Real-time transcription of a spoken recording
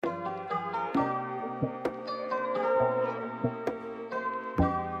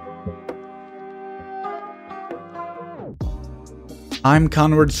I'm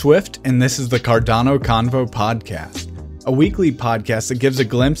Conward Swift, and this is the Cardano Convo podcast, a weekly podcast that gives a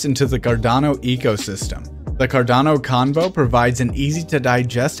glimpse into the Cardano ecosystem. The Cardano Convo provides an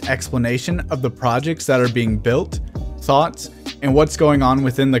easy-to-digest explanation of the projects that are being built, thoughts, and what's going on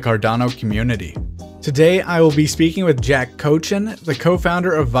within the Cardano community. Today, I will be speaking with Jack Kochen, the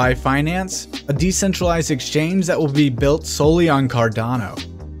co-founder of Vi Finance, a decentralized exchange that will be built solely on Cardano.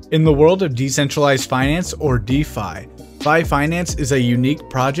 In the world of decentralized finance, or DeFi, Vi Finance is a unique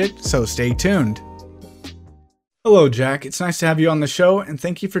project, so stay tuned. Hello, Jack. It's nice to have you on the show, and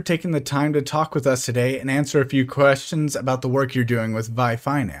thank you for taking the time to talk with us today and answer a few questions about the work you're doing with Vi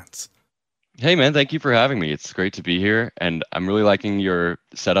Finance. Hey, man, thank you for having me. It's great to be here, and I'm really liking your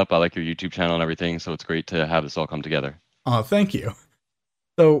setup. I like your YouTube channel and everything, so it's great to have this all come together. Oh, thank you.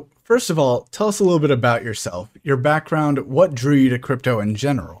 So, first of all, tell us a little bit about yourself, your background, what drew you to crypto in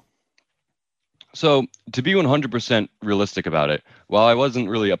general. So, to be 100% realistic about it, while I wasn't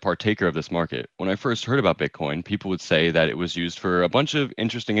really a partaker of this market, when I first heard about Bitcoin, people would say that it was used for a bunch of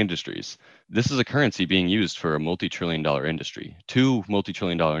interesting industries. This is a currency being used for a multi-trillion-dollar industry, two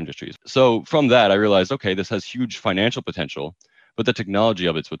multi-trillion-dollar industries. So from that, I realized, okay, this has huge financial potential, but the technology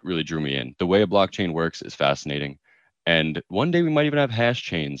of it's what really drew me in. The way a blockchain works is fascinating. And one day we might even have hash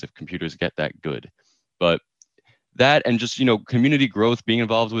chains if computers get that good. But that and just, community growth, being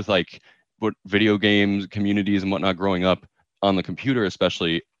involved with what video games, communities and whatnot growing up on the computer,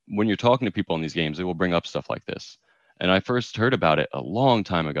 especially when you're talking to people in these games, they will bring up stuff like this. And I first heard about it a long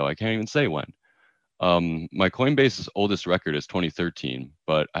time ago. I can't even say when. My Coinbase's oldest record is 2013,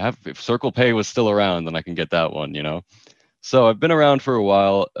 but if Circle Pay was still around, then I can get that one, So I've been around for a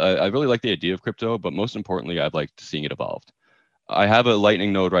while. I really like the idea of crypto, but most importantly, I've liked seeing it evolved. I have a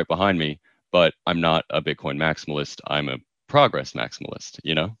Lightning node right behind me, but I'm not a Bitcoin maximalist. I'm a progress maximalist,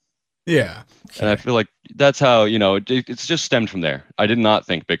 Yeah. Okay. And I feel like that's how, it's just stemmed from there. I did not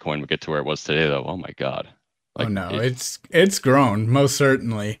think Bitcoin would get to where it was today, though. Oh, my God. It's grown, most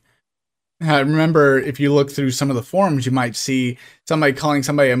certainly. I remember if you look through some of the forums, you might see somebody calling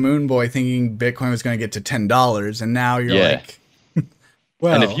somebody a moon boy thinking Bitcoin was going to get to $10. And now you're like,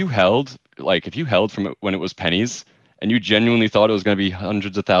 well. And if you held from when it was pennies and you genuinely thought it was going to be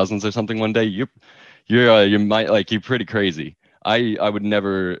hundreds of thousands or something one day, you're pretty crazy. I would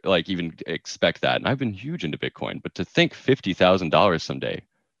never even expect that. And I've been huge into Bitcoin, but to think $50,000 someday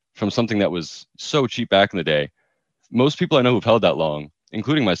from something that was so cheap back in the day, most people I know who've held that long,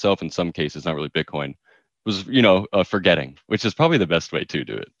 including myself in some cases, not really Bitcoin, was, forgetting, which is probably the best way to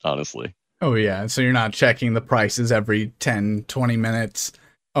do it, honestly. Oh, yeah. So you're not checking the prices every 10, 20 minutes,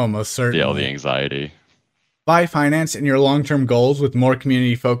 almost certainly. Yeah, all the anxiety. Vi Finance and your long-term goals with more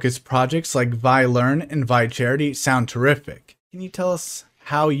community-focused projects like Vi Learn and Vi Charity sound terrific. Can you tell us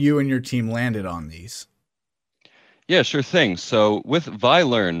how you and your team landed on these? Yeah, sure thing. So with Vi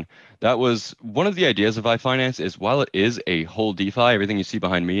Learn, that was one of the ideas of Vi Finance is while it is a whole DeFi, everything you see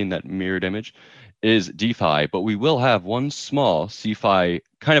behind me in that mirrored image is DeFi, but we will have one small CeFi,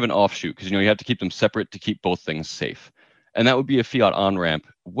 kind of an offshoot, because you have to keep them separate to keep both things safe. And that would be a fiat on-ramp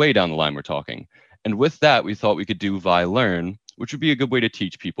way down the line we're talking. And with that, we thought we could do Vi Learn, which would be a good way to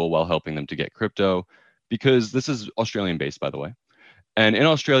teach people while helping them to get crypto, because this is Australian-based, by the way. And in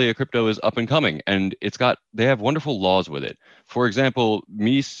Australia, crypto is up and coming, and they have wonderful laws with it. For example,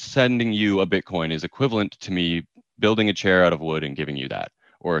 me sending you a Bitcoin is equivalent to me building a chair out of wood and giving you that,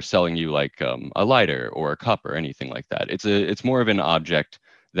 or selling you a lighter or a cup or anything like that. It's more of an object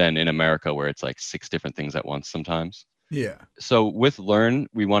than in America where it's 6 different things at once sometimes. Yeah. So with Learn,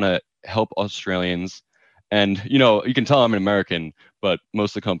 we want to help Australians. And, you can tell I'm an American, but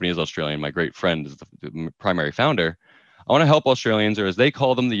most of the company is Australian. My great friend is the primary founder. I want to help Australians, or as they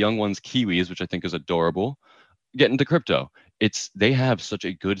call them, the young ones, Kiwis, which I think is adorable, get into crypto. They have such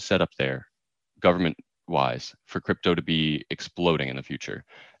a good setup there, government-wise, for crypto to be exploding in the future.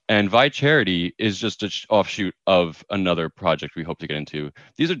 And Vi Charity is just an offshoot of another project we hope to get into.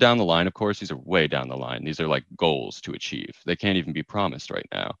 These are down the line, of course. These are way down the line. These are goals to achieve. They can't even be promised right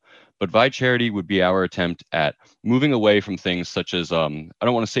now. But Vi Charity would be our attempt at moving away from things such as, I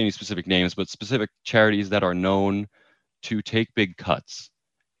don't want to say any specific names, but specific charities that are known to take big cuts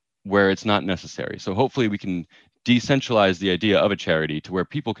where it's not necessary. So hopefully we can decentralize the idea of a charity to where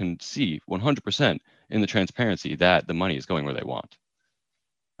people can see 100% in the transparency that the money is going where they want.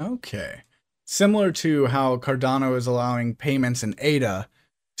 Okay. Similar to how Cardano is allowing payments in ADA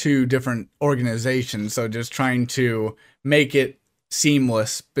to different organizations. So just trying to make it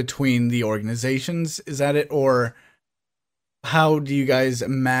seamless between the organizations. Is that it? Or how do you guys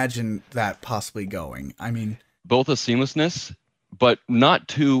imagine that possibly going? I mean, both a seamlessness, but not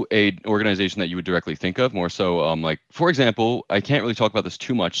to a organization that you would directly think of. More so, like for example, I can't really talk about this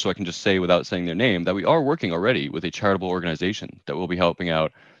too much, so I can just say without saying their name that we are working already with a charitable organization that will be helping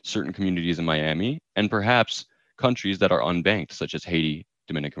out certain communities in Miami and perhaps countries that are unbanked, such as Haiti,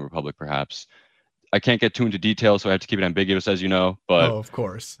 Dominican Republic, perhaps. I can't get too into detail, so I have to keep it ambiguous, as you know. But Oh, of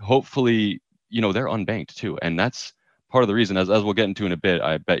course. hopefully, they're unbanked too, and that's part of the reason. As we'll get into in a bit,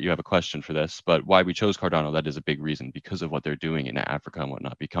 I bet you have a question for this, but why we chose Cardano, that is a big reason because of what they're doing in Africa and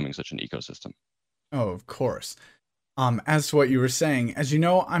whatnot, becoming such an ecosystem. Oh, of course. As to what you were saying, as you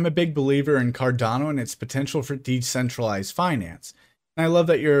know, I'm a big believer in Cardano and its potential for decentralized finance. And I love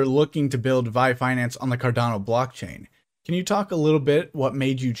that you're looking to build Vi finance on the Cardano blockchain. Can you talk a little bit what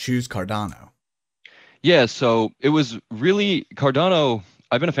made you choose Cardano? Yeah, so it was really Cardano.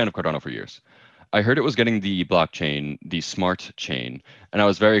 I've been a fan of Cardano for years. I heard it was getting the blockchain, the smart chain, and I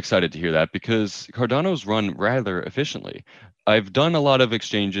was very excited to hear that because Cardano's run rather efficiently. I've done a lot of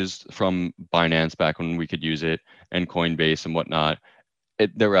exchanges from Binance back when we could use it and Coinbase and whatnot.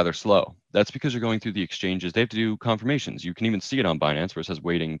 They're rather slow. That's because you're going through the exchanges. They have to do confirmations. You can even see it on Binance where it says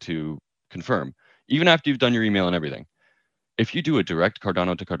waiting to confirm, even after you've done your email and everything. If you do a direct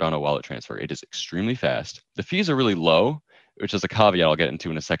Cardano to Cardano wallet transfer, it is extremely fast. The fees are really low, which is a caveat I'll get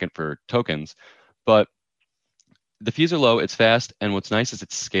into in a second for tokens. But the fees are low, it's fast, and what's nice is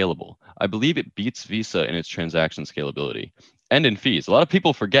it's scalable. I believe it beats Visa in its transaction scalability and in fees. A lot of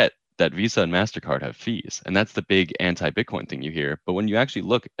people forget that Visa and MasterCard have fees, and that's the big anti-Bitcoin thing you hear. But when you actually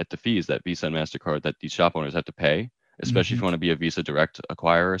look at the fees that Visa and MasterCard that these shop owners have to pay, especially if you want to be a Visa direct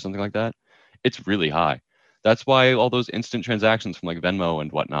acquirer or something like that, it's really high. That's why all those instant transactions from like Venmo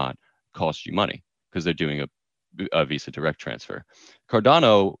and whatnot cost you money because they're doing a Visa direct transfer.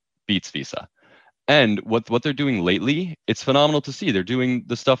 Cardano beats Visa. And what they're doing lately, it's phenomenal to see. They're doing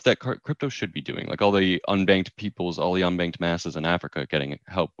the stuff that crypto should be doing, like all the unbanked peoples, all the unbanked masses in Africa getting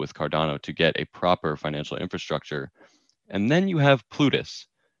help with Cardano to get a proper financial infrastructure. And then you have Plutus.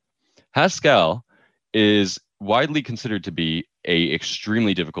 Haskell is widely considered to be a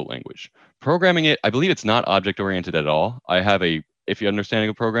extremely difficult language. Programming it, I believe it's not object-oriented at all. I have a iffy understanding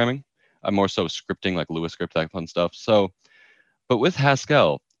of programming. I'm more so scripting, like Lua script, that fun stuff. So, but with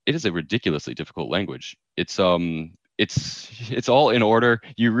Haskell, it is a ridiculously difficult language. It's all in order.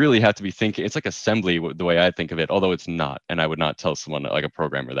 You really have to be thinking. It's like assembly, the way I think of it, although it's not. And I would not tell someone like a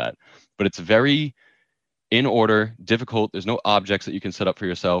programmer that. But it's very in order, difficult. There's no objects that you can set up for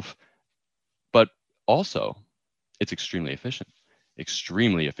yourself. But also, it's extremely efficient.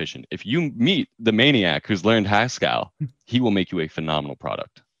 Extremely efficient. If you meet the maniac who's learned Haskell, he will make you a phenomenal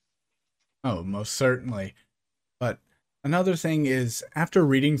product. Oh, most certainly. But another thing is, after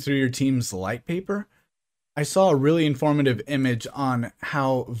reading through your team's light paper, I saw a really informative image on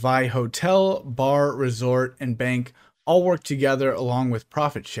how Vi Hotel, Bar, Resort, and Bank all work together along with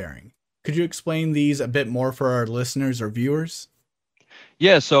profit sharing. Could you explain these a bit more for our listeners or viewers?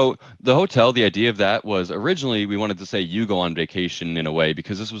 Yeah, so the hotel, the idea of that was originally we wanted to say you go on vacation in a way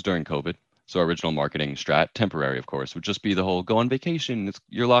because this was during COVID. So our original marketing strat, temporary of course, would just be the whole go on vacation,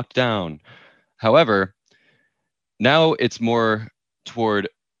 you're locked down. However, now it's more toward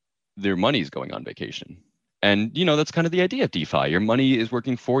their money's going on vacation. And, that's kind of the idea of DeFi. Your money is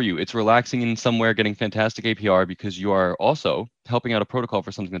working for you. It's relaxing in somewhere, getting fantastic APR because you are also helping out a protocol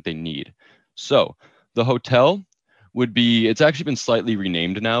for something that they need. So the hotel would be, it's actually been slightly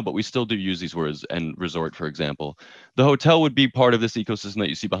renamed now, but we still do use these words, and resort, for example. The hotel would be part of this ecosystem that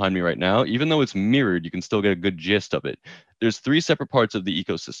you see behind me right now. Even though it's mirrored, you can still get a good gist of it. There's 3 separate parts of the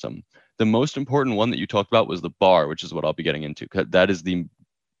ecosystem. The most important one that you talked about was the bar, which is what I'll be getting into. That is the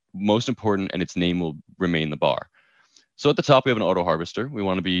most important, and its name will remain the bar. So at the top, we have an auto harvester. We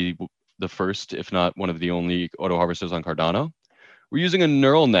want to be the first, if not one of the only auto harvesters on Cardano. We're using a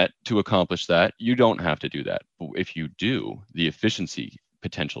neural net to accomplish that. You don't have to do that. But if you do, the efficiency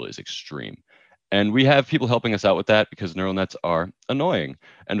potential is extreme. And we have people helping us out with that because neural nets are annoying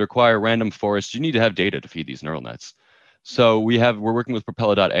and require random forests. You need to have data to feed these neural nets. So we're working with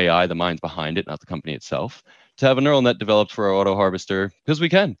Propeller.ai, the minds behind it, not the company itself, to have a neural net developed for our auto harvester because we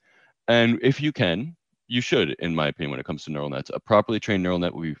can. And if you can, you should, in my opinion, when it comes to neural nets. A properly trained neural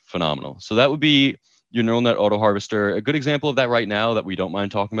net would be phenomenal. So that would be your neural net auto harvester. A good example of that right now that we don't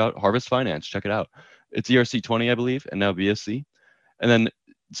mind talking about, Harvest Finance. Check it out. It's ERC20, I believe, and now BSC. And then,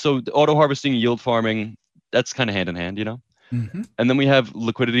 so the auto harvesting, yield farming, that's kind of hand in hand, Mm-hmm. And then we have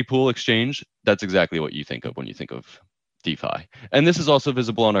liquidity pool exchange. That's exactly what you think of when you think of DeFi. And this is also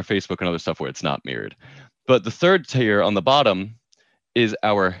visible on our Facebook and other stuff where it's not mirrored. But the third tier on the bottom is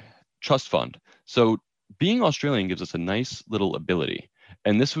our trust fund. So being Australian gives us a nice little ability.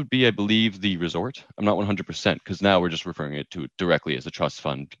 And this would be, I believe, the resort. I'm not 100% because now we're just referring it to directly as a trust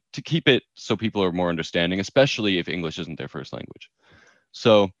fund to keep it so people are more understanding, especially if English isn't their first language.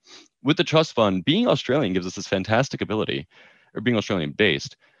 So with the trust fund, being Australian gives us this fantastic ability, or being Australian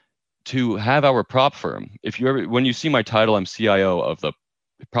based, to have our prop firm. If you ever, when you see my title, I'm CIO of the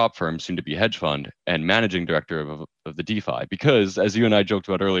prop firm, soon to be hedge fund, and managing director of the DeFi. Because as you and I joked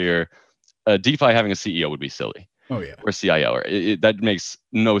about earlier, DeFi having a CEO would be silly. Oh yeah. Or CIO, or that makes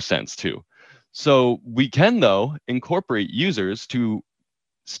no sense too. So we can though incorporate users to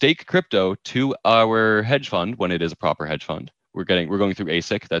stake crypto to our hedge fund when it is a proper hedge fund. We're going through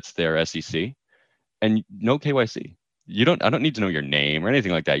ASIC, that's their SEC, and no KYC. I don't need to know your name or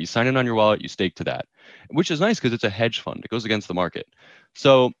anything like that. You sign in on your wallet, you stake to that, which is nice because it's a hedge fund. It goes against the market.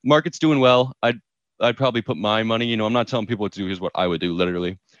 So market's doing well. I'd probably put my money, I'm not telling people what to do. Here's what I would do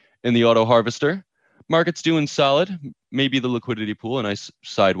literally. In the auto harvester, market's doing solid. Maybe the liquidity pool, a nice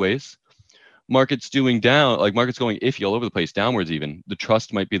sideways. Market's doing down, like market's going iffy all over the place, downwards even. The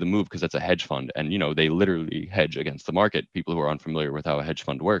trust might be the move because that's a hedge fund. And, they literally hedge against the market. People who are unfamiliar with how a hedge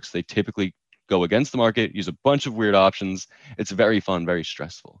fund works, they typically go against the market, use a bunch of weird options. It's very fun, very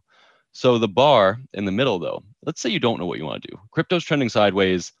stressful. So the bar in the middle, though, let's say you don't know what you want to do. Crypto's trending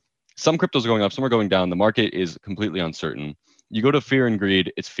sideways. Some cryptos are going up, some are going down. The market is completely uncertain. You go to fear and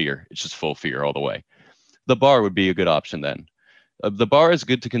greed, it's fear. It's just full fear all the way. The bar would be a good option then. The bar is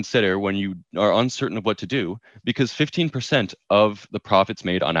good to consider when you are uncertain of what to do because 15% of the profits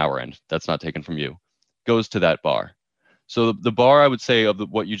made on our end, that's not taken from you, goes to that bar. So the bar, I would say, of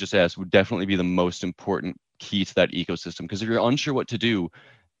what you just asked would definitely be the most important key to that ecosystem. Because if you're unsure what to do,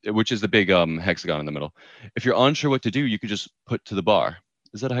 which is the big hexagon in the middle, if you're unsure what to do, you could just put to the bar.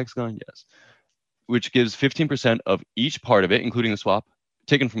 Is that a hexagon? Yes. Which gives 15% of each part of it, including the swap,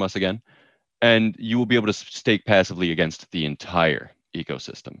 taken from us again. And you will be able to stake passively against the entire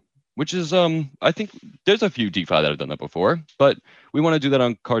ecosystem, which is, I think there's a few DeFi that have done that before, but we want to do that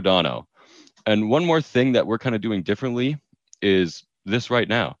on Cardano. And one more thing that we're kind of doing differently is this right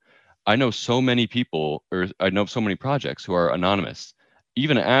now. I know so many people, or I know so many projects who are anonymous,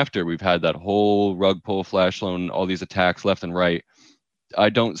 even after we've had that whole rug pull, flash loan, all these attacks left and right. I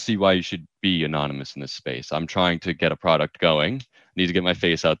don't see why you should be anonymous in this space. I'm trying to get a product going. I need to get my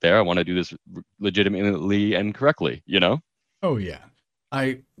face out there. I want to do this legitimately and correctly, Oh yeah.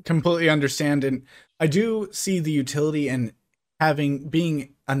 I completely understand. And I do see the utility in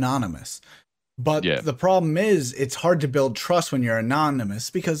being anonymous. But the problem is it's hard to build trust when you're anonymous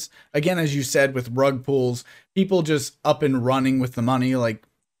because, again, as you said, with rug pulls, people just up and running with the money,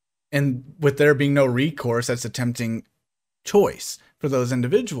 and with there being no recourse, that's a tempting choice for those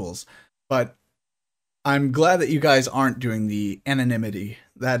individuals. But I'm glad that you guys aren't doing the anonymity.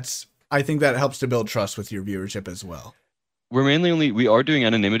 I think that helps to build trust with your viewership as well. We're we are doing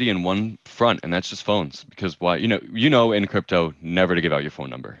anonymity in one front, and that's just phones. Because why? In crypto, never to give out your phone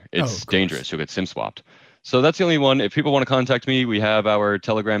number. It's dangerous. You'll get SIM swapped. So that's the only one. If people want to contact me, we have our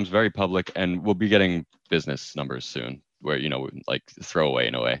Telegrams very public, and we'll be getting business numbers soon, where like throwaway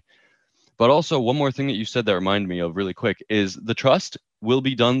in a way. But also one more thing that you said that reminded me of really quick is the trust will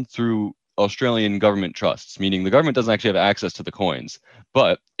be done through Australian government trusts, meaning the government doesn't actually have access to the coins.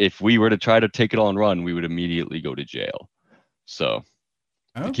 But if we were to try to take it all and run, we would immediately go to jail. So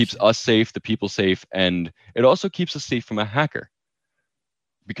it keeps us safe, the people safe, and it also keeps us safe from a hacker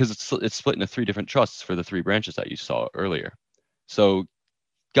because it's split into 3 different trusts for the 3 branches that you saw earlier. So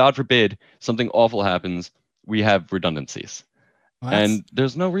God forbid something awful happens, we have redundancies. Well, and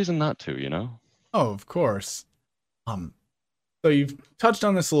there's no reason not to, Oh, of course. So you've touched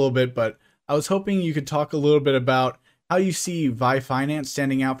on this a little bit, but I was hoping you could talk a little bit about how you see Vi Finance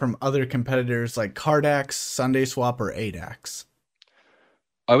standing out from other competitors like Cardax, SundaySwap, or ADAX.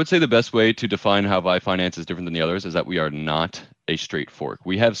 I would say the best way to define how Vi Finance is different than the others is that we are not a straight fork.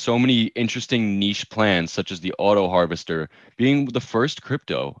 We have so many interesting niche plans, such as the auto harvester, being the first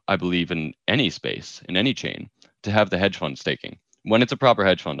crypto, I believe, in any space, in any chain, to have the hedge fund staking. When it's a proper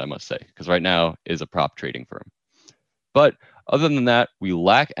hedge fund, I must say, because right now is a prop trading firm. But other than that, we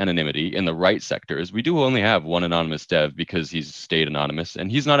lack anonymity in the right sectors. We do only have one anonymous dev because he's stayed anonymous,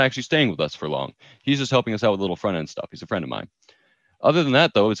 and he's not actually staying with us for long. He's just helping us out with little front end stuff. He's a friend of mine. Other than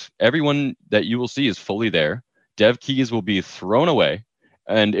that, though, it's everyone that you will see is fully there. Dev keys will be thrown away,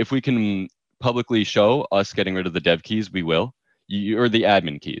 and if we can publicly show us getting rid of the dev keys, we will. Or the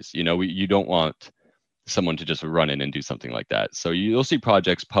admin keys. You don't want someone to just run in and do something like that. So you'll see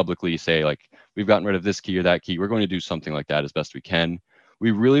projects publicly say, like, we've gotten rid of this key or that key. We're going to do something like that as best we can.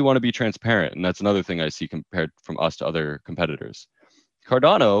 We really want to be transparent, and that's another thing I see compared from us to other competitors.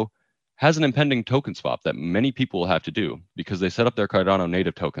 Cardano has an impending token swap that many people will have to do because they set up their Cardano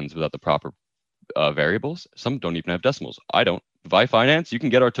native tokens without the proper variables. Some don't even have decimals. I don't. Vi Finance, you can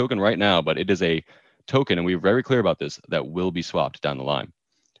get our token right now, but it is a token, and we're very clear about this, that will be swapped down the line.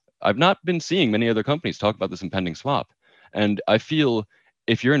 I've not been seeing many other companies talk about this impending swap. And I feel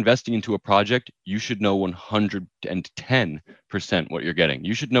if you're investing into a project, you should know 110% what you're getting.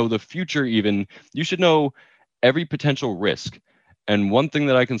 You should know the future even. You should know every potential risk. And one thing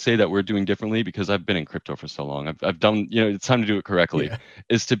that I can say that we're doing differently, because I've been in crypto for so long, I've done, it's time to do it correctly,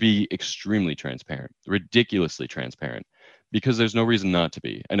 is to be extremely transparent, ridiculously transparent, because there's no reason not to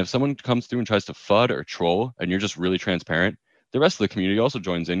be. And if someone comes through and tries to FUD or troll and you're just really transparent, the rest of the community also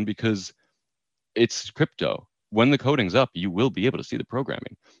joins in because it's crypto. When the coding's up, you will be able to see the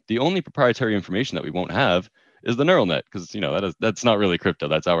programming. The only proprietary information that we won't have is the neural net, because that's not really crypto.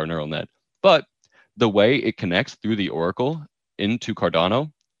 That's our neural net. But the way it connects through the Oracle into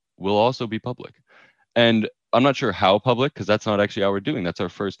Cardano will also be public. And I'm not sure how public, because that's not actually how we're doing. That's our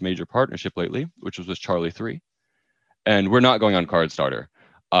first major partnership lately, which was with Charlie 3. And we're not going on CardStarter.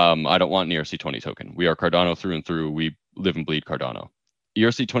 I don't want an ERC20 token. We are Cardano through and through. We live and bleed Cardano.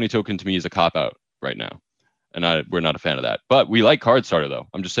 ERC20 token to me is a cop-out right now. And we're not a fan of that. But we like CardStarter, though.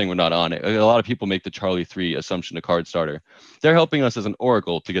 I'm just saying we're not on it. A lot of people make the Charlie 3 assumption to CardStarter. They're helping us as an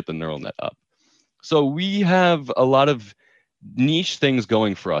oracle to get the neural net up. So we have a lot of niche things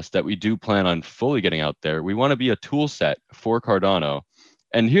going for us that we do plan on fully getting out there. We want to be a tool set for Cardano.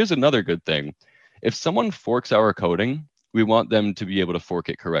 And here's another good thing. If someone forks our coding, we want them to be able to fork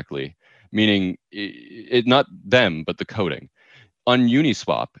it correctly, meaning it not them, but the coding. On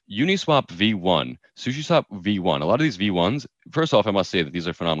Uniswap V1, SushiSwap V1, a lot of these V1s, first off, I must say that these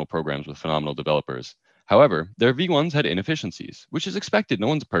are phenomenal programs with phenomenal developers. However, their V1s had inefficiencies, which is expected. No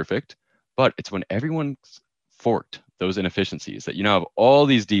one's perfect, but it's when everyone's forked those inefficiencies that you now have all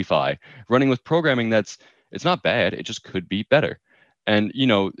these DeFi running with programming it's not bad, it just could be better. And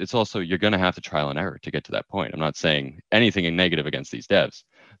it's also, you're going to have to trial and error to get to that point. I'm not saying anything negative against these devs,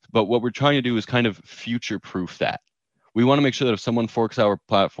 but what we're trying to do is kind of future proof that. We want to make sure that if someone forks our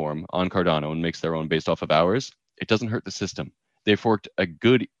platform on Cardano and makes their own based off of ours, it doesn't hurt the system. They forked a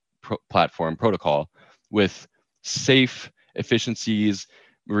good platform protocol with safe efficiencies,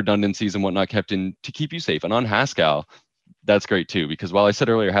 redundancies, and whatnot kept in to keep you safe. And on Haskell, that's great too, because while I said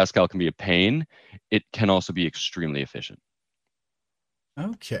earlier Haskell can be a pain, it can also be extremely efficient.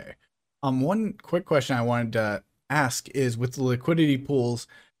 Okay. One quick question I wanted to ask is, with the liquidity pools,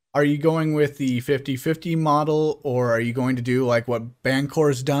 are you going with the 50-50 model, or are you going to do like what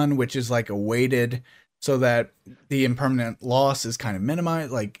Bancor's done, which is like a weighted, so that the impermanent loss is kind of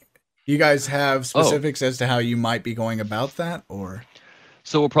minimized? Like, you guys have specifics as to how you might be going about that, or?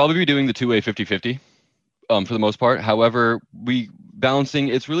 So we'll probably be doing the two-way 50-50 for the most part. However, balancing,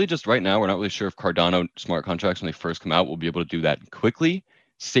 it's really just right now, we're not really sure if Cardano smart contracts, when they first come out, will be able to do that quickly,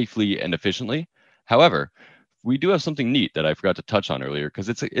 safely, and efficiently. However, we do have something neat that I forgot to touch on earlier, because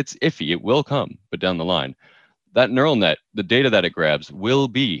it's iffy. It will come, but down the line, that neural net, the data that it grabs will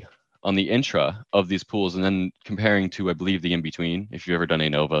be on the intra of these pools, and then comparing to, I believe, the in-between, if you've ever done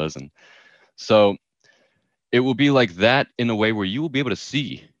ANOVAs. And so it will be like that in a way where you will be able to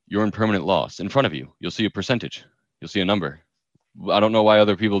see your impermanent loss in front of you. You'll see a percentage. You'll see a number. I don't know why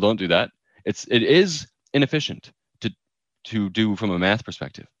other people don't do that. It is inefficient to do from a math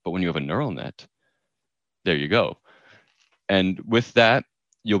perspective, but when you have a neural net, there you go. And with that,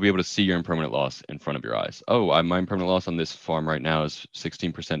 you'll be able to see your impermanent loss in front of your eyes. Oh, my impermanent loss on this farm right now is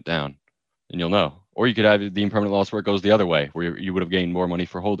 16% down, and you'll know. Or you could have the impermanent loss where it goes the other way, where you would have gained more money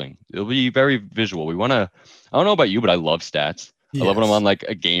for holding. It'll be very visual. I don't know about you, but I love stats. Yes. I love when I'm on like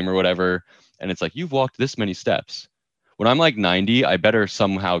a game or whatever, and it's like, you've walked this many steps. When I'm like 90, I better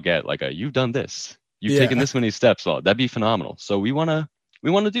somehow get like you've done this. You've taken this many steps. Oh, that'd be phenomenal. So we want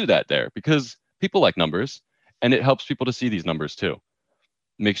to do that there, because people like numbers, and it helps people to see these numbers too.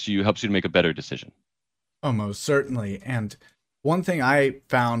 Helps you to make a better decision. Oh, most certainly. And one thing I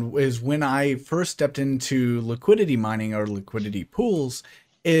found is, when I first stepped into liquidity mining or liquidity pools,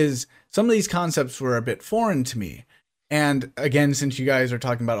 is some of these concepts were a bit foreign to me. And again, since you guys are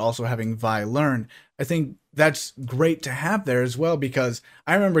talking about also having Vi Learn, I think that's great to have there as well, because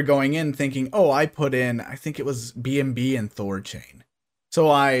I remember going in thinking, oh, I put in, I think it was BNB and Thorchain. So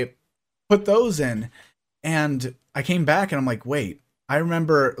I put those in, and I came back and I'm like, wait, I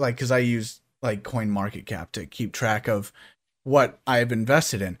remember, like, because I use like CoinMarketCap to keep track of what I've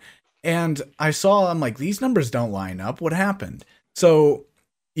invested in. And I'm like, these numbers don't line up. What happened? So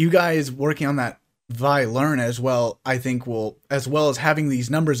you guys working on that Vi Learn as well, I think will, as well as having these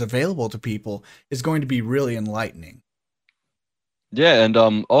numbers available to people, is going to be really enlightening. Yeah, and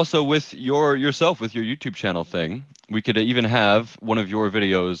also with yourself with your YouTube channel thing, we could even have one of your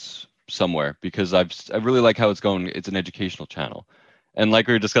videos somewhere because I really like how it's going. It's an educational channel, and like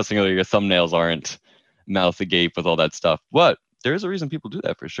we were discussing earlier, your thumbnails aren't mouth agape with all that stuff. But there's a reason people do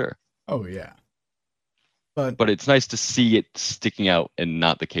that for sure. Oh yeah. But But it's nice to see it sticking out and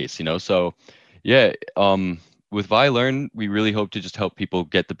not the case, So, yeah, with ViLearn, we really hope to just help people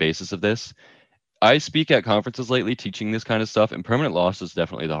get the basis of this. I speak at conferences lately teaching this kind of stuff, and permanent loss is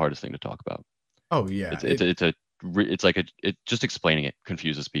definitely the hardest thing to talk about. oh yeah, It's like it just explaining it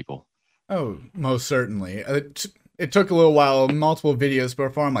confuses people. oh most certainly. It took a little while, multiple videos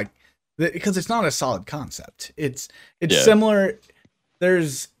before I'm like, because it's not a solid concept. It's Yeah, similar.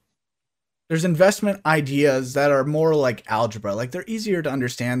 There's there's investment ideas that are more like algebra. Like they're easier to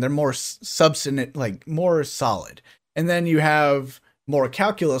understand. They're more substantive, like more solid. And then you have more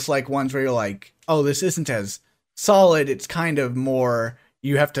calculus like ones where you're like, oh, this isn't as solid. It's kind of more,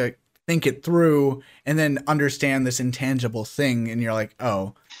 you have to think it through and then understand this intangible thing. And you're like,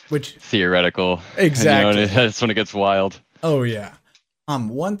 oh, which theoretical, exactly. that's when it gets wild. Oh yeah.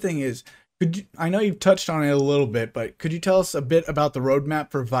 One thing is, I know you've touched on it a little bit, but could you tell us a bit about the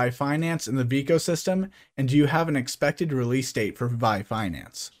roadmap for Vi Finance and the Vico system? And do you have an expected release date for Vi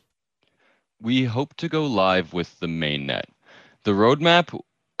Finance? We hope to go live with the mainnet. The roadmap,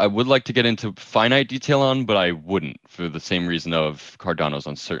 I would like to get into finite detail on, but I wouldn't for the same reason of Cardano's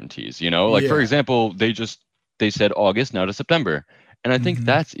uncertainties. Like for Yeah. example, they said August now to September, and I think Hmm.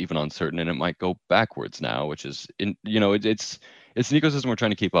 that's even uncertain, and it might go backwards now, which is it's an ecosystem we're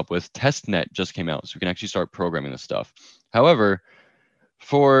trying to keep up with. Testnet just came out, so we can actually start programming this stuff. However,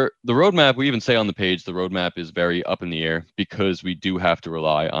 for the roadmap, we even say on the page the roadmap is very up in the air because we do have to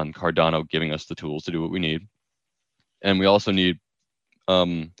rely on Cardano giving us the tools to do what we need, and we also need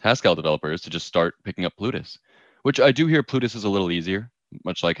Haskell developers to just start picking up Plutus, which I do hear Plutus is a little easier,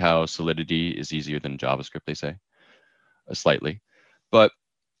 much like how Solidity is easier than JavaScript, they say, slightly. But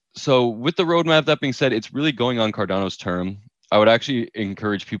so with the roadmap, that being said, it's really going on Cardano's term. I would actually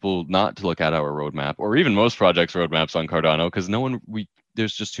encourage people not to look at our roadmap or even most projects' roadmaps on Cardano because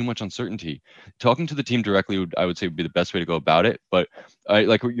there's just too much uncertainty. Talking to the team directly, I would say would be the best way to go about it. But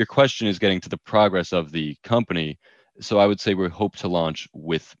like your question is getting to the progress of the company. So I would say we hope to launch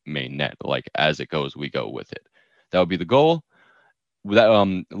with mainnet. Like as it goes, we go with it. That would be the goal.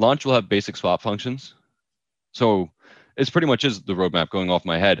 That launch will have basic swap functions. So it's pretty much is the roadmap going off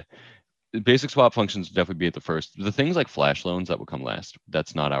my head. Basic swap functions definitely be at the first. The things like flash loans that will come last.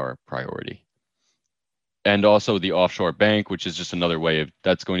 That's not our priority. And also the offshore bank, which is just another way of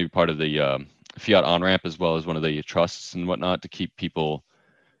that's going to be part of the fiat on ramp as well as one of the trusts and whatnot to keep people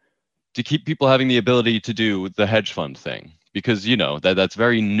having the ability to do the hedge fund thing because that's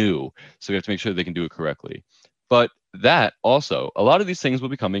very new, so we have to make sure they can do it correctly. But that also, a lot of these things will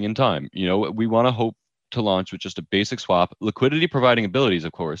be coming in time. We want to hope to launch with just a basic swap, liquidity providing abilities,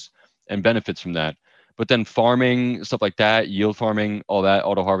 of course, and benefits from that. But then farming, stuff like that, yield farming, all that,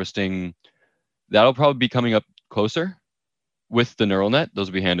 auto harvesting, that'll probably be coming up closer with the neural net. Those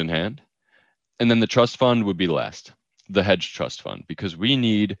will be hand in hand. And then the trust fund would be last, the hedge trust fund, because we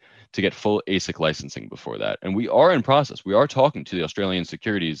need to get full ASIC licensing before that. And we are in process. We are talking to the Australian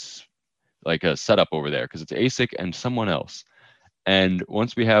securities, like a setup over there, because it's ASIC and someone else. And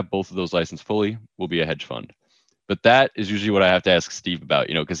once we have both of those licensed fully, we'll be a hedge fund. But that is usually what I have to ask Steve about,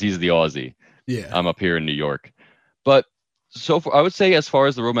 because he's the Aussie. Yeah. I'm up here in New York. But so far, I would say as far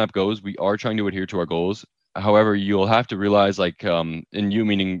as the roadmap goes, we are trying to adhere to our goals. However, you'll have to realize, like, and you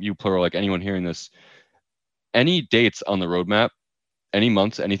meaning you plural, like anyone hearing this, any dates on the roadmap, any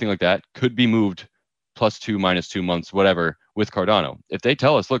months, anything like that, could be moved +2, -2 months, whatever, with Cardano. If they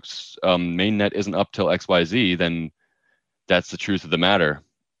tell us, look, mainnet isn't up till XYZ, then that's the truth of the matter,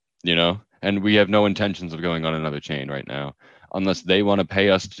 And we have no intentions of going on another chain right now, unless they want to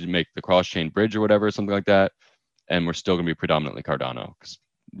pay us to make the cross-chain bridge or whatever, something like that. And we're still going to be predominantly Cardano because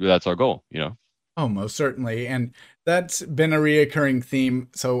that's our goal. Oh, most certainly. And that's been a reoccurring theme.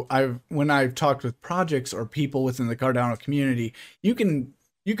 So when I've talked with projects or people within the Cardano community, you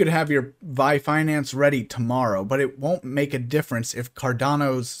could have your Vi Finance ready tomorrow, but it won't make a difference if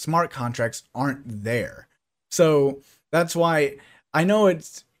Cardano's smart contracts aren't there. So that's why I know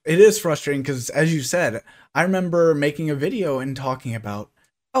it is frustrating because, as you said, I remember making a video and talking about,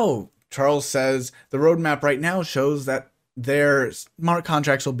 oh, Charles says the roadmap right now shows that their smart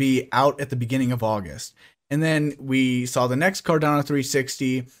contracts will be out at the beginning of August. And then we saw the next Cardano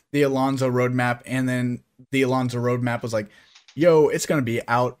 360, the Alonzo roadmap, and then the Alonzo roadmap was like, yo, it's going to be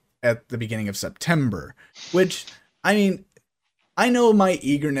out at the beginning of September, which, I mean, I know my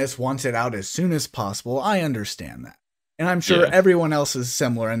eagerness wants it out as soon as possible. I understand that. And I'm sure Yeah. everyone else is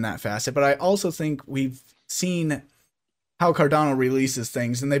similar in that facet, but I also think we've seen how Cardano releases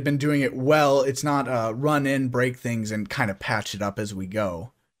things, and they've been doing it well. It's not run in, break things, and kind of patch it up as we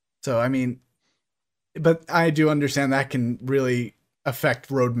go. So, I mean, but I do understand that can really affect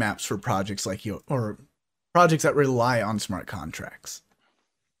roadmaps for projects like you, or projects that rely on smart contracts.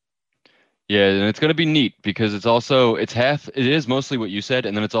 Yeah, and it's going to be neat because it is mostly what you said,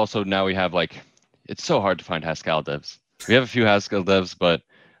 and then it's also now we have like, it's so hard to find Haskell devs. We have a few Haskell devs, but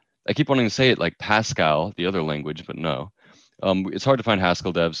I keep wanting to say it like Pascal, the other language, but no. It's hard to find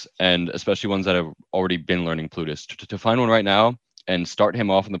Haskell devs, and especially ones that have already been learning Plutus. To find one right now and start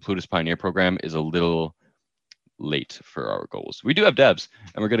him off in the Plutus Pioneer program is a little late for our goals. We do have devs,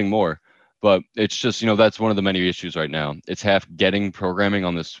 and we're getting more, but it's just, that's one of the many issues right now. It's half getting programming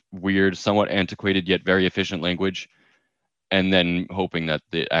on this weird, somewhat antiquated yet very efficient language, and then hoping that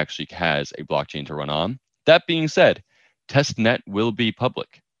it actually has a blockchain to run on. That being said, testnet will be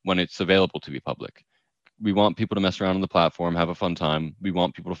public when it's available to be public. We want people to mess around on the platform, have a fun time. We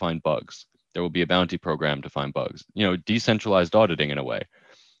want people to find bugs. There will be a bounty program to find bugs. Decentralized auditing in a way.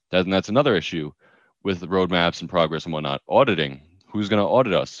 That's another issue with roadmaps and progress and whatnot. Auditing. Who's going to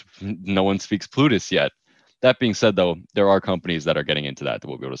audit us? No one speaks Plutus yet. That being said, though, there are companies that are getting into that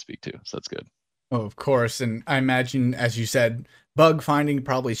we'll be able to speak to. So that's good. Oh, of course. And I imagine, as you said, bug finding,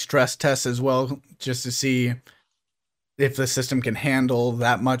 probably stress tests as well, just to see if the system can handle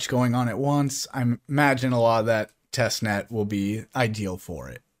that much going on at once. I imagine a lot of that testnet will be ideal for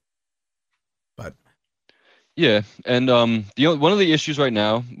it. But yeah, and one of the issues right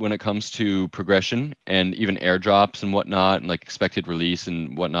now when it comes to progression and even airdrops and whatnot, and like expected release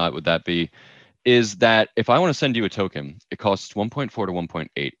and whatnot, would that be, is that if I want to send you a token, it costs 1.4 to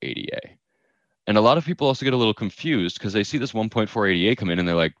 1.8 ADA. And a lot of people also get a little confused because they see this 1.4 ADA come in and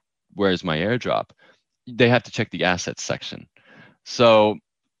they're like, where's my airdrop? They have to check the assets section. So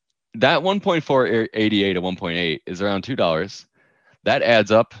that 1.4 ADA to 1.8 is around $2. That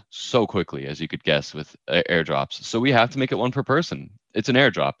adds up so quickly, as you could guess, with airdrops. So we have to make it one per person. It's an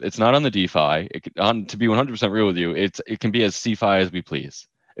airdrop. It's not on the DeFi. To be 100% real with you, it can be as CeFi as we please.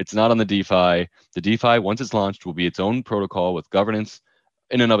 It's not on the DeFi. The DeFi, once it's launched, will be its own protocol with governance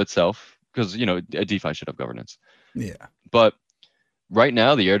in and of itself, because a DeFi should have governance. Yeah. But right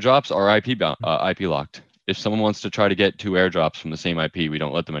now, the airdrops are IP locked. If someone wants to try to get 2 airdrops from the same IP, we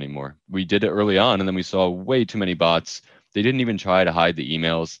don't let them anymore. We did it early on, and then we saw way too many bots. They didn't even try to hide the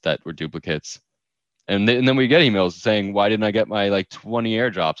emails that were duplicates. And then we get emails saying, why didn't I get my 20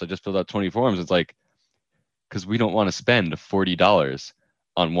 airdrops? I just filled out 20 forms. It's like, because we don't want to spend $40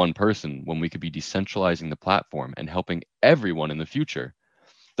 on one person when we could be decentralizing the platform and helping everyone in the future.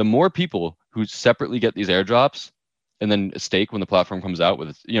 The more people who separately get these airdrops and then stake when the platform comes out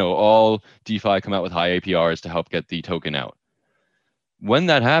with, all DeFi come out with high APRs to help get the token out. When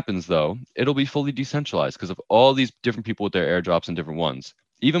that happens, though, it'll be fully decentralized because of all these different people with their airdrops and different ones.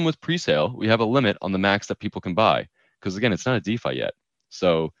 Even with pre-sale, we have a limit on the max that people can buy because, again, it's not a DeFi yet.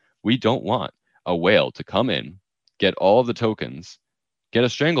 So we don't want a whale to come in, get all of the tokens, get a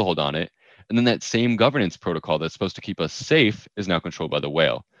stranglehold on it, and then that same governance protocol that's supposed to keep us safe is now controlled by the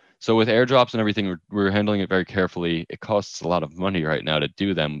whale. So with airdrops and everything, we're handling it very carefully. It costs a lot of money right now to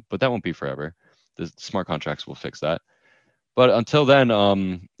do them, but that won't be forever. The smart contracts will fix that. But until then,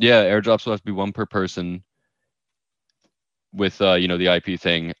 airdrops will have to be one per person with, the IP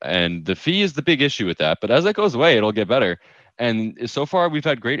thing. And the fee is the big issue with that. But as that goes away, it'll get better. And so far, we've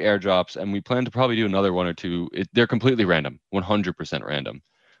had great airdrops, and we plan to probably do another one or two. They're completely random, 100% random.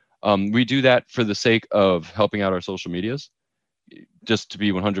 We do that for the sake of helping out our social medias. Just to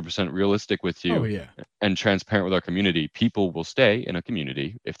be 100% realistic with you and transparent with our community, people will stay in a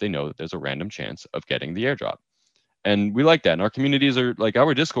community if they know that there's a random chance of getting the airdrop. And we like that. And our communities are like,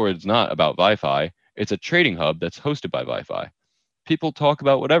 our Discord is not about Wi-Fi. It's a trading hub that's hosted by Wi-Fi. People talk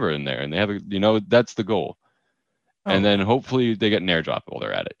about whatever in there, and they have that's the goal. And then hopefully they get an airdrop while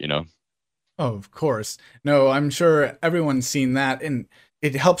they're at it, Oh, of course. No, I'm sure everyone's seen that, and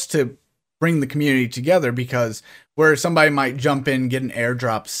it helps to bring the community together because where somebody might jump in, get an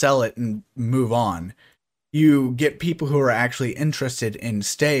airdrop, sell it, and move on, you get people who are actually interested in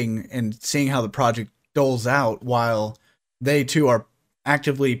staying and seeing how the project doles out while they too are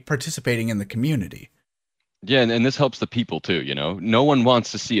actively participating in the community. Yeah, and this helps the people too, No one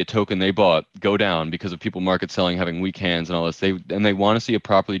wants to see a token they bought go down because of people market selling, having weak hands and all this. They want to see a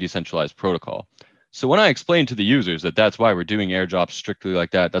properly decentralized protocol. So when I explain to the users that that's why we're doing airdrops strictly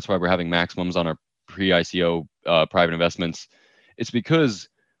like that, that's why we're having maximums on our pre-ICO private investments, it's because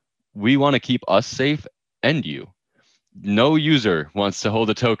we want to keep us safe and you. No user wants to hold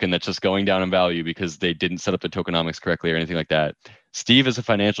a token that's just going down in value because they didn't set up the tokenomics correctly or anything like that. Steve is a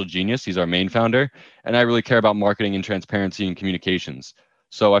financial genius. He's our main founder. And I really care about marketing and transparency and communications.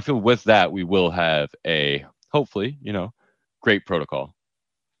 So I feel with that, we will have a, hopefully, great protocol.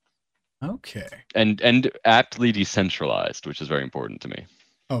 Okay. And aptly decentralized, which is very important to me.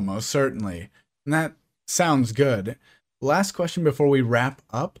 Oh, most certainly. And that sounds good. Last question before we wrap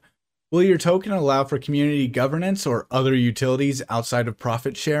up. Will your token allow for community governance or other utilities outside of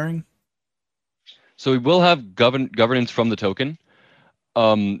profit sharing? So we will have governance from the token.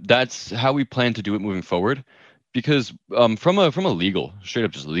 That's how we plan to do it moving forward. Because from a legal, straight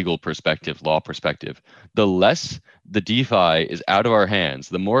up just legal perspective, law perspective, the less the DeFi is out of our hands,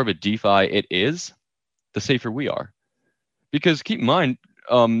 the more of a DeFi it is, the safer we are. Because keep in mind,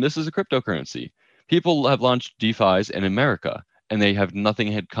 this is a cryptocurrency. People have launched DeFis in America, and they have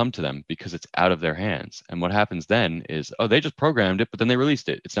nothing had come to them because it's out of their hands. And what happens then is, they just programmed it, but then they released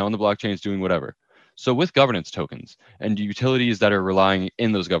it. It's now on the blockchain, it's doing whatever. So with governance tokens and utilities that are relying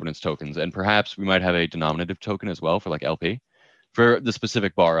in those governance tokens, and perhaps we might have a denominative token as well for like LP, for the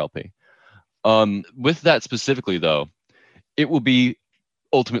specific bar LP. With that specifically though, it will be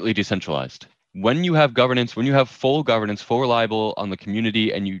ultimately decentralized. When you have governance, when you have full governance, full reliable on the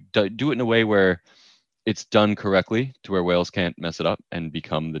community, and you do it in a way where it's done correctly to where whales can't mess it up and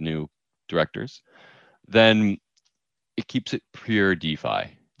become the new directors, then it keeps it pure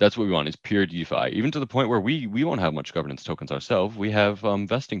DeFi. That's what we want, is pure DeFi, even to the point where we won't have much governance tokens ourselves. We have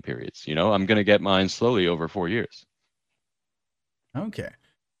vesting periods. I'm going to get mine slowly over 4 years. Okay.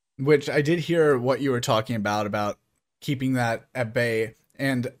 Which I did hear what you were talking about keeping that at bay.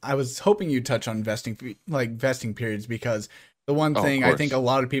 And I was hoping you'd touch on vesting periods, because the one thing I think a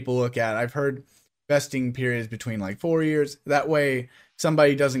lot of people look at, I've heard vesting periods between like 4 years. That way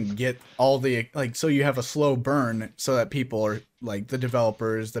somebody doesn't get all the, so you have a slow burn so that people are like the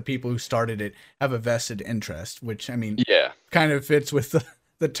developers, the people who started it have a vested interest, which I mean, kind of fits with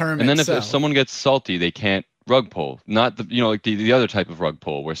the term. And then if someone gets salty, they can't rug pull, not the other type of rug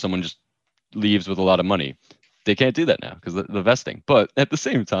pull where someone just leaves with a lot of money. They can't do that now because the vesting. But at the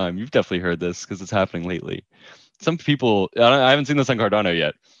same time, you've definitely heard this because it's happening lately. Some people, I haven't seen this on Cardano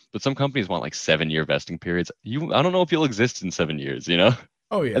yet, but some companies want like 7-year vesting periods. I don't know if you'll exist in 7 years,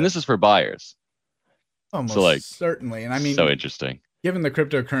 Oh yeah. And this is for buyers. Almost certainly. And I mean, so interesting. Given the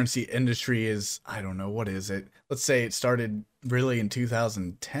cryptocurrency industry is, I don't know, what is it? Let's say it started really in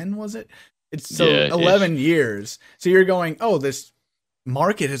 2010, was it? It's 11 years. So you're going, this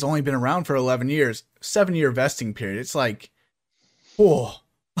market has only been around for 11 years, 7-year vesting period. It's like, whoa,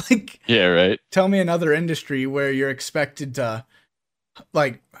 right. Tell me another industry where you're expected to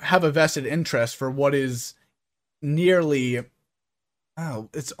have a vested interest for what is nearly,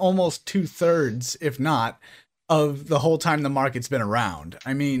 it's almost 2/3, if not, of the whole time the market's been around.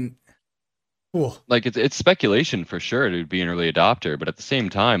 I mean, cool. It's speculation for sure to be an early adopter, but at the same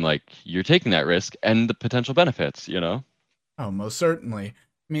time, you're taking that risk and the potential benefits, Oh, most certainly.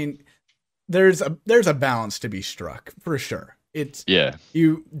 I mean, there's a balance to be struck for sure.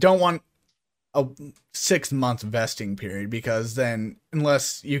 You don't want a 6-month vesting period, because then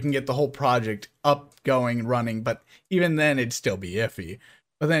unless you can get the whole project up, going, running, but even then it'd still be iffy.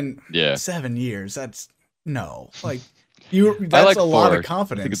 But then 7 years, that's that's a lot of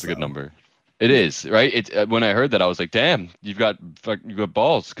confidence. I think it's a good number. It is, right? When I heard that, I was like, damn, you've got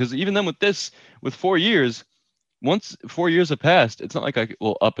balls. Because even then with 4 years, once 4 years have passed, it's not like I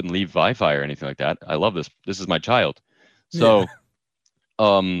will up and leave Wi-Fi or anything like that. I love this. This is my child. So,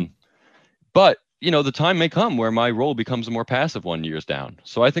 but the time may come where my role becomes a more passive 1 years down.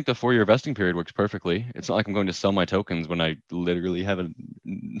 So I think the 4-year vesting period works perfectly. It's not like I'm going to sell my tokens when I literally have a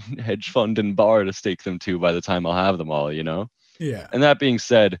hedge fund and bar to stake them to by the time I'll have them all, Yeah. And that being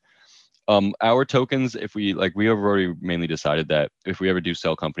said, our tokens, if we have already mainly decided that if we ever do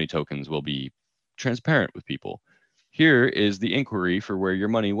sell company tokens, we'll be transparent with people. Here is the inquiry for where your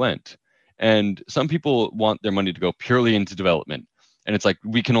money went. And some people want their money to go purely into development. And it's like,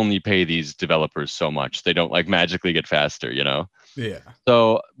 we can only pay these developers so much. They don't like magically get faster, Yeah.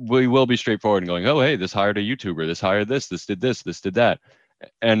 So we will be straightforward and going, oh, hey, this hired a YouTuber, this hired this did this did that.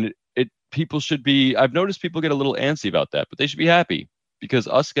 And people should be, I've noticed people get a little antsy about that, but they should be happy, because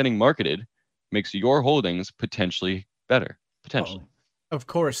us getting marketed makes your holdings potentially better, potentially. Oh, of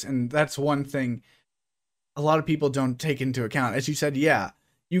course. And that's one thing a lot of people don't take into account. As you said,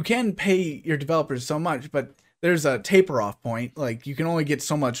 you can pay your developers so much, but there's a taper off point. You can only get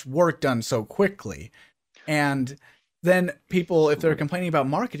so much work done so quickly. And then people, if they're complaining about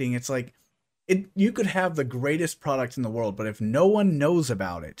marketing, it's like, you could have the greatest product in the world, but if no one knows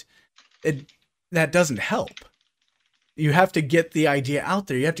about it, that doesn't help. you have to get the idea out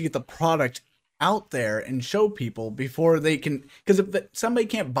there. You have to get the product out there and show people before they can, because if somebody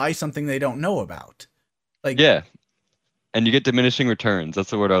can't buy something they don't know about. Like, yeah. And you get diminishing returns.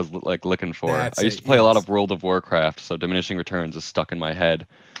 That's the word I was like looking for. I used to play a lot of World of Warcraft, so diminishing returns is stuck in my head.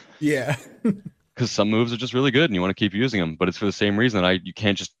 Yeah. Because some moves are just really good and you want to keep using them, but it's for the same reason. You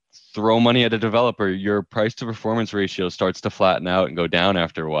can't just throw money at a developer. Your price to performance ratio starts to flatten out and go down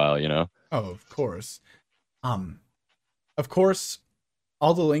after a while, you know? Oh, of course. Of course,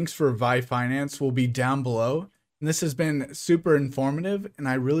 all the links for Vi Finance will be down below. And this has been super informative, and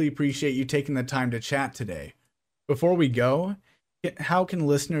I really appreciate you taking the time to chat today. Before we go, how can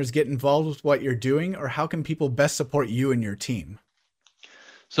listeners get involved with what you're doing, or how can people best support you and your team?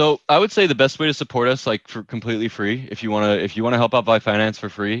 So I would say the best way to support us, like for completely free, if you wanna help out Vi Finance for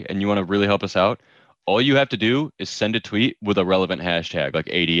free and you wanna really help us out, all you have to do is send a tweet with a relevant hashtag like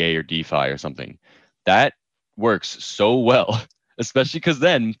ADA or DeFi or something. That works so well, especially because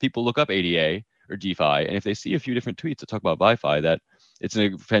then people look up ADA or DeFi, and if they see a few different tweets that talk about DeFi, that it's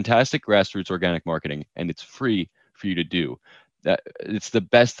a fantastic grassroots organic marketing and it's free for you to do. That it's the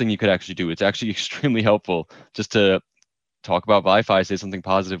best thing you could actually do. It's actually extremely helpful just to talk about DeFi, say something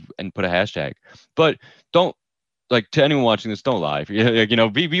positive, and put a hashtag. But don't, like, to anyone watching this, don't lie. You know,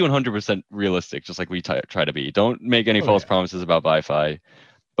 be 100% realistic, just like we try to be. Don't make any false promises about DeFi.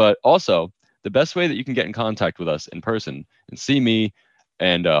 But also, the best way that you can get in contact with us in person and see me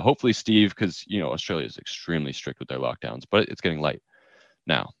and hopefully Steve, because, you know, Australia is extremely strict with their lockdowns, but it's getting light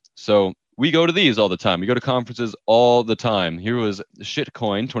now. So we go to these all the time. We go to conferences all the time. Here was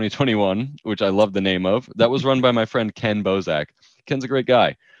Shitcoin 2021, which I love the name of. That was run by my friend Ken Bozak. Ken's a great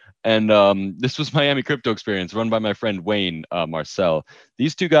guy. And this was Miami Crypto Experience, run by my friend Wayne Marcel.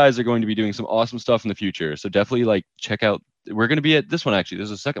 These two guys are going to be doing some awesome stuff in the future. So definitely, like, check out. We're going to be at this one, actually.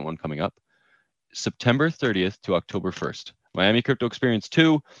 There's a second one coming up, September 30th to October 1st. Miami Crypto Experience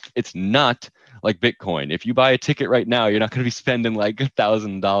 2. It's not like Bitcoin. If you buy a ticket right now, you're not going to be spending like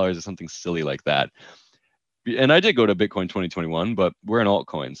 $1,000 or something silly like that. And I did go to Bitcoin 2021, but we're an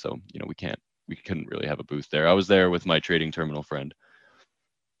altcoin, so, you know, we couldn't really have a booth there. I was there with my trading terminal friend.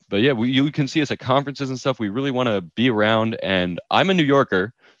 But yeah, you can see us at conferences and stuff. We really want to be around, and I'm a New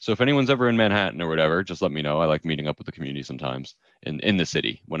Yorker, so if anyone's ever in Manhattan or whatever, just let me know. I like meeting up with the community sometimes in the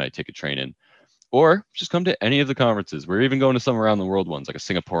city when I take a train in. Or just come to any of the conferences. We're even going to some around the world ones, like a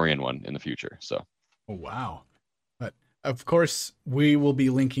Singaporean one in the future. So, oh, wow. But of course, we will be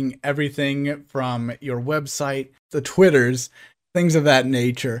linking everything from your website, the Twitters, things of that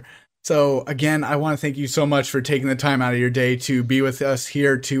nature. So again, I want to thank you so much for taking the time out of your day to be with us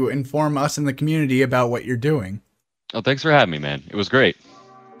here to inform us in the community about what you're doing. Oh, thanks for having me, man. It was great.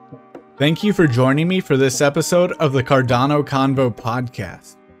 Thank you for joining me for this episode of the Cardano Convo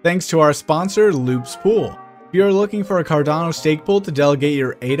podcast. Thanks to our sponsor, Loops Pool. If you're looking for a Cardano stake pool to delegate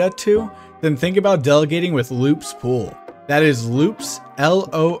your ADA to, then think about delegating with Loops Pool. That is Loops,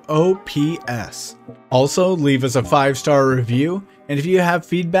 Loops. Also, leave us a 5-star review, and if you have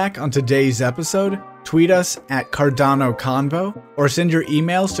feedback on today's episode, tweet us at Cardano Convo or send your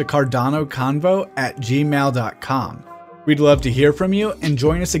emails to cardanoconvo@gmail.com. We'd love to hear from you, and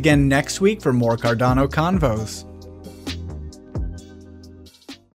join us again next week for more Cardano Convos.